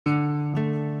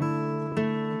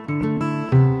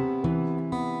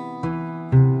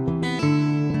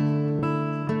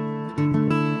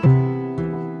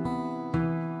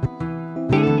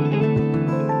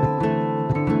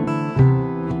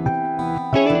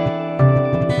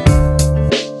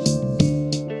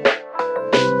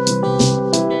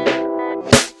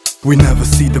We never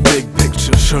see the big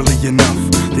picture, surely enough.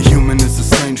 The human is a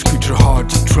strange creature, hard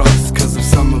to trust, cause of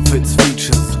some of its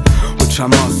features, which I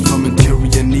must from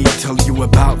interior need tell you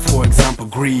about. For example,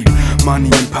 greed, money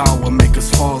and power make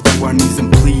us fall to our knees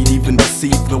and plead, even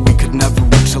deceive, though we could never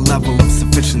reach a level of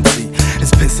sufficiency.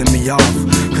 It's pissing me off,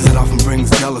 cause it often brings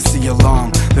jealousy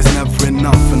along. There's never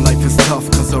enough and life is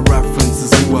tough, cause our reference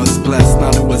is who was blessed,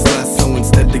 not who was less. So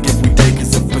instead to give we take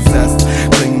as if possessed,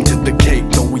 clinging to the cake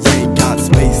though we ain't got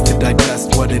space to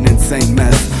digest. What an insane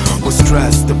mess. We're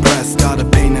stressed, depressed, got a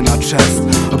pain in our chest,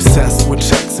 obsessed with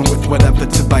checks and with whatever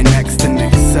to buy next in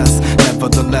excess.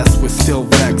 Nevertheless, we're still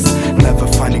vexed, never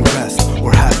finding rest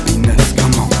or happiness.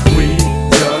 Come on. We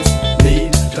just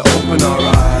need to open our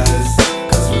eyes,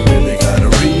 cause we really gotta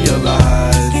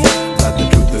realize that the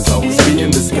truth is always be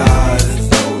in disguise,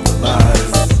 know the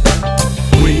lies.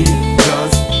 We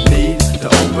just need to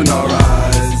open our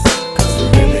eyes, cause we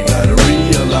really gotta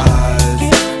realize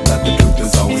that the truth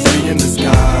is always be in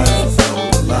disguise, know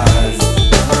the lies.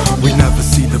 We never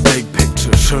see the big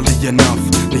picture, surely enough.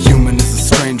 The human is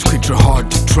a strange creature, hard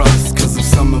to trust, cause of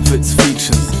some of its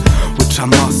features, which I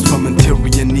must from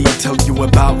interior need tell you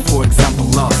about. For example,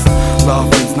 lust.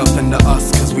 Love means nothing to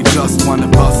us, cause we just wanna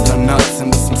bust our nuts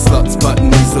into some sluts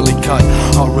button, easily cut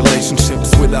our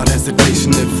relationships without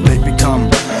hesitation if they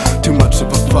become too much of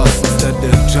a fuss. Instead to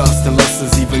adjust, and lust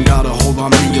has even got a hold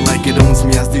on me, like it owns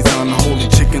me, as these unholy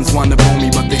chickens wanna bone me,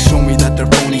 but they show me that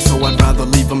they're phony, so I'd rather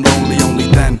leave them lonely. Only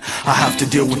then I have to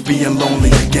deal with being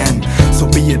lonely again. So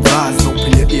be advised,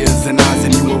 open your ears and eyes,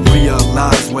 and you will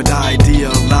realize what I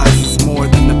idealize is more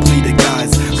than the pleaded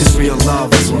guys, cause real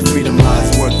love is where freedom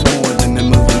lies, worth more than a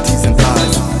million teas and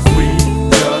pies. We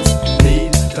just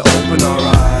need to open our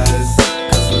eyes,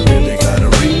 cause we really gotta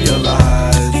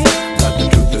realize that the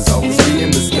truth is always be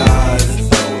in disguise,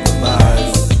 know the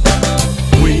lies.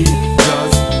 We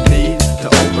just need to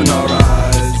open our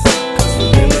eyes, cause we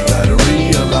really gotta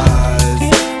realize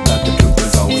that the truth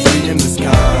is always be in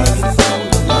disguise, know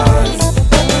the lies.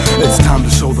 It's time to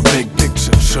show the big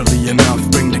picture, surely enough.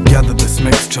 Bring together this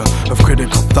mixture of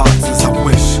critical thoughts as I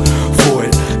wish for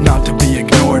it not to be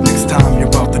ignored. Next time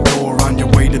you're out the door, on your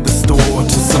way to the store,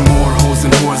 to some more hoes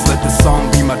and whores, let the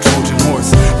song be my Trojan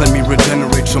horse. Let me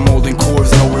regenerate your molding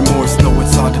cores, no remorse, though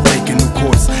it's hard to take a new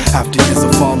course after years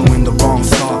of following